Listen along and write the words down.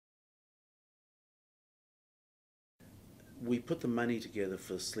We put the money together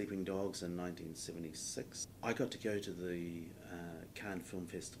for Sleeping Dogs in 1976. I got to go to the Cannes Film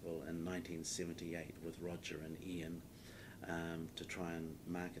Festival in 1978 with Roger and Ian to try and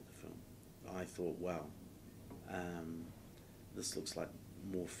market the film. I thought, wow, this looks like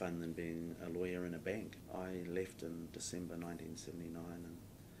more fun than being a lawyer in a bank. I left in December 1979 and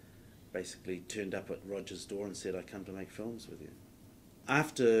basically turned up at Roger's door and said, I come to make films with you.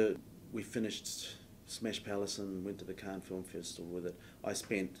 After we finished Smash Palace and went to the Cannes Film Festival with it, I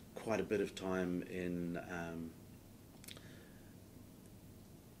spent quite a bit of time in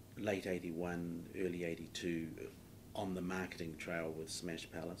late 81, early 82 on the marketing trail with Smash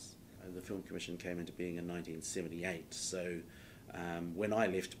Palace. The Film Commission came into being in 1978, so when I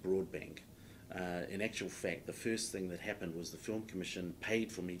left Broadbank, in actual fact, the first thing that happened was the Film Commission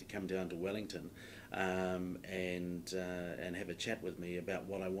paid for me to come down to Wellington and have a chat with me about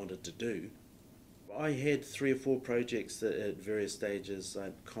what I wanted to do. I had 3 or 4 projects at various stages. I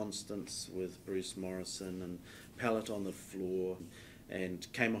had Constance with Bruce Morrison and Pallet on the Floor, and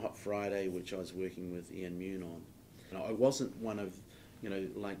Came a Hot Friday, which I was working with Ian Mune on. And I wasn't one of,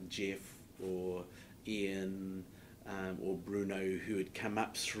 like Geoff or Ian or Bruno, who had come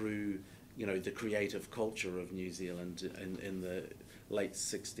up through, the creative culture of New Zealand in the late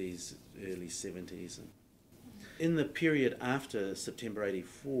 60s, early 70s. In the period after September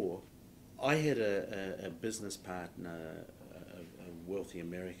 84, I had a business partner, a wealthy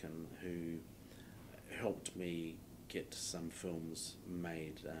American, who helped me get some films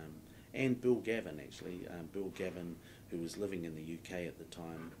made, and Bill Gavin actually, Bill Gavin, who was living in the UK at the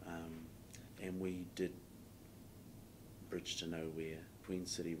time, and we did Bridge to Nowhere, Queen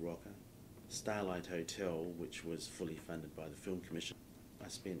City Rocker, Starlight Hotel, which was fully funded by the Film Commission. I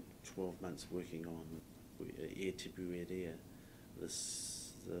spent 12 months working on E Tipu E Rea,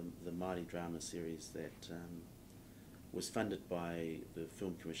 the Māori drama series that was funded by the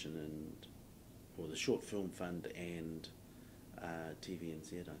Film Commission or the Short Film Fund and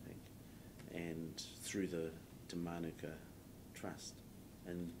TVNZ, I think, and through the Te Manuka Trust.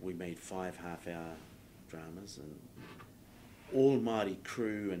 And we made 5 half-hour dramas, and all Māori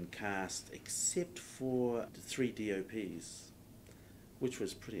crew and cast except for the 3 DOPs, which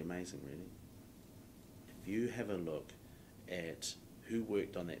was pretty amazing, really. If you have a look at who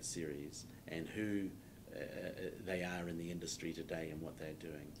worked on that series and who they are in the industry today and what they're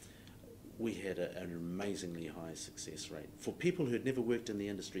doing, we had an amazingly high success rate for people who had never worked in the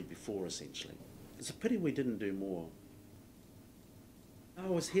industry before, essentially. It's a pity we didn't do more. I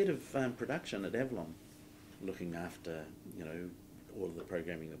was head of production at Avalon, looking after, all of the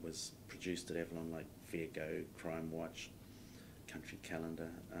programming that was produced at Avalon, like Fair Go, Crime Watch, Country Calendar.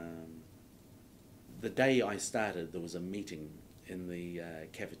 The day I started, there was a meeting in the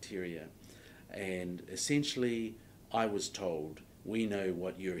cafeteria, and essentially I was told, we know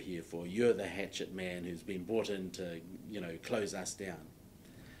what you're here for. You're the hatchet man who's been brought in to, close us down.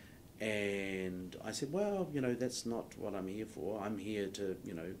 And I said, well, that's not what I'm here for. I'm here to,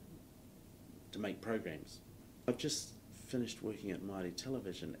 to make programs. I've just finished working at Māori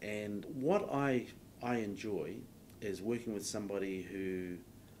Television, and what I enjoy is working with somebody who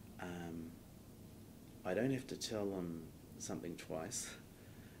I don't have to tell them something twice,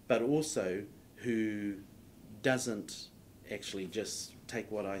 but also who doesn't actually just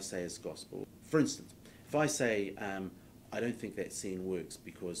take what I say as gospel. For instance, if I say, I don't think that scene works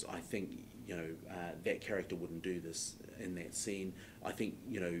because I think, that character wouldn't do this in that scene. I think,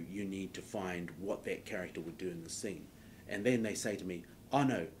 you need to find what that character would do in the scene. And then they say to me, oh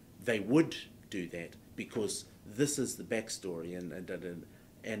no, they would do that because this is the backstory.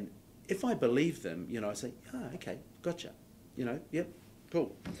 And if I believe them, I say, okay, gotcha. Yep,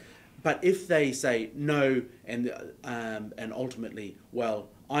 cool. But if they say no, and ultimately, well,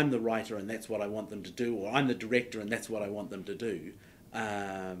 I'm the writer and that's what I want them to do, or I'm the director and that's what I want them to do,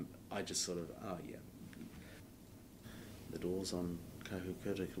 I just sort of, oh yeah. The doors on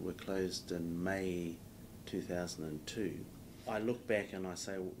Kahukura were closed in May 2002. I look back and I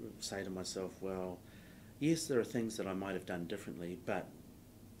say to myself, well, yes, there are things that I might have done differently, but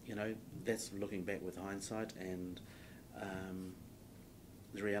that's looking back with hindsight, and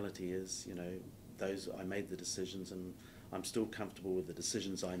the reality is, I made the decisions, and I'm still comfortable with the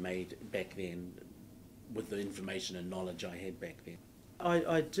decisions I made back then with the information and knowledge I had back then.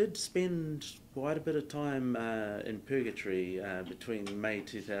 I did spend quite a bit of time in purgatory between May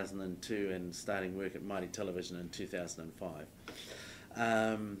 2002 and starting work at Māori Television in 2005.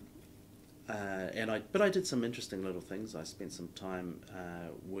 But I did some interesting little things. I spent some time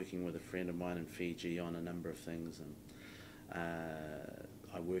working with a friend of mine in Fiji on a number of things, and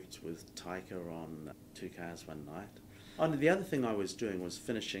I worked with Taika on 2 Cars One Night. And the other thing I was doing was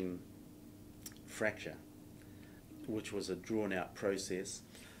finishing Fracture, which was a drawn-out process.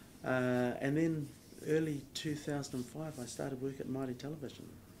 And then early 2005, I started work at Māori Television.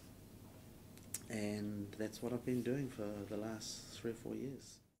 And that's what I've been doing for the last 3 or 4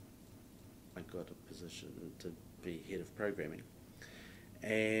 years. I got a position to be head of programming.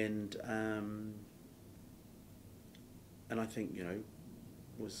 And I think, you know,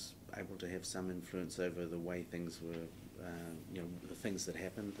 was able to have some influence over the way things were, you know, the things that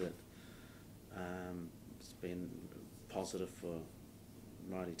happened that it's been positive for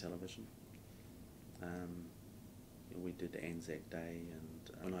Māori television. We did Anzac Day, and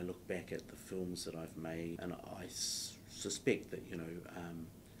when I look back at the films that I've made, and I suspect that, you know,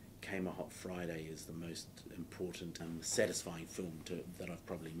 Came a Hot Friday is the most important, satisfying film that I've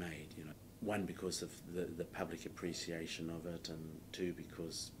probably made, you know. One, because of the public appreciation of it, and two,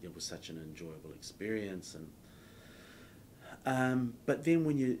 because it was such an enjoyable experience. And but then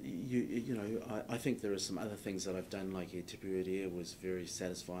when you know, I think there are some other things that I've done, like E Tipu E Rea was very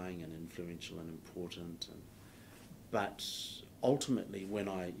satisfying and influential and important. But ultimately,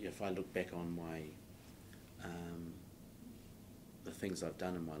 if I look back on my the things I've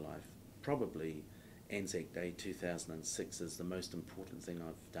done in my life, probably Anzac Day 2006 is the most important thing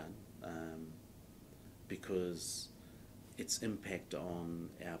I've done, because its impact on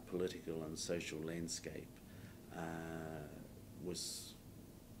our political and social landscape was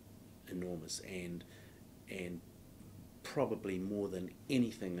enormous, and probably more than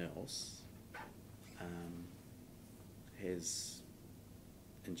anything else has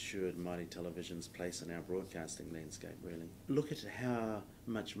ensured Māori television's place in our broadcasting landscape, really. Look at how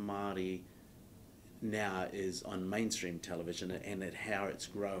much Māori now is on mainstream television and at how it's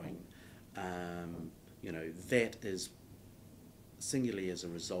growing. You know, that is singularly as a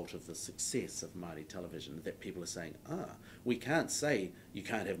result of the success of Māori television, that people are saying, we can't say you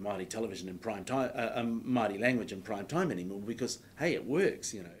can't have Māori television in prime time, Māori language in prime time anymore, because, hey, it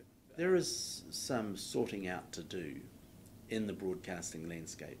works, you know. There is some sorting out to do in the broadcasting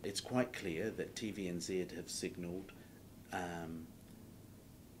landscape. It's quite clear that TVNZ have signalled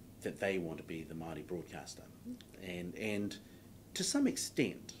that they want to be the Māori broadcaster, and to some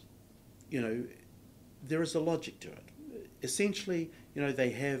extent, you know, there is a logic to it. Essentially, you know,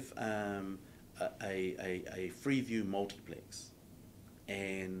 they have a Freeview multiplex,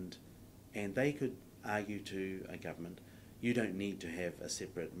 and they could argue to a government, you don't need to have a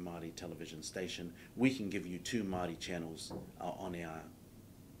separate Māori television station. We can give you 2 Māori channels on our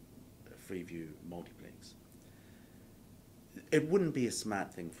Freeview multiplex. It wouldn't be a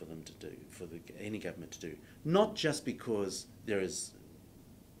smart thing for them to do, for any government to do. Not just because there is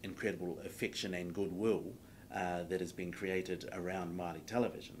incredible affection and goodwill that has been created around Māori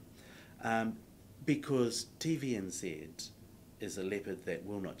television, because TVNZ is a leopard that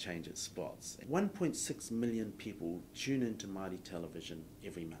will not change its spots. 1.6 million people tune into Māori television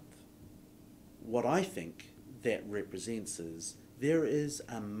every month. What I think that represents is there is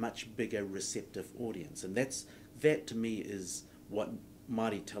a much bigger receptive audience, and that to me is what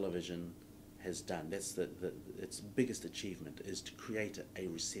Māori television has done. That's its biggest achievement, is to create a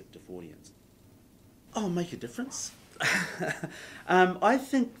receptive audience. Oh, make a difference. I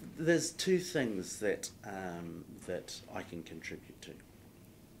think there's 2 things that I can contribute to.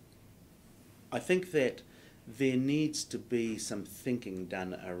 I think that there needs to be some thinking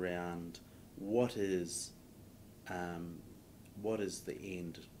done around what is the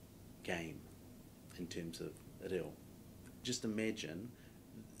end game in terms of it all. Just imagine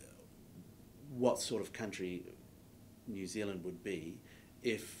what sort of country New Zealand would be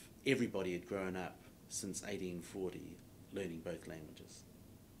if everybody had grown up since 1840 learning both languages.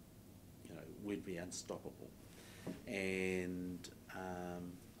 You know, we'd be unstoppable. And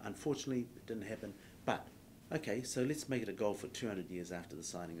unfortunately, it didn't happen. But, okay, so let's make it a goal for 200 years after the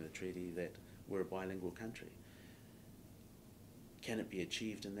signing of the treaty that we're a bilingual country. Can it be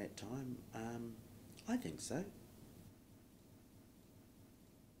achieved in that time? I think so.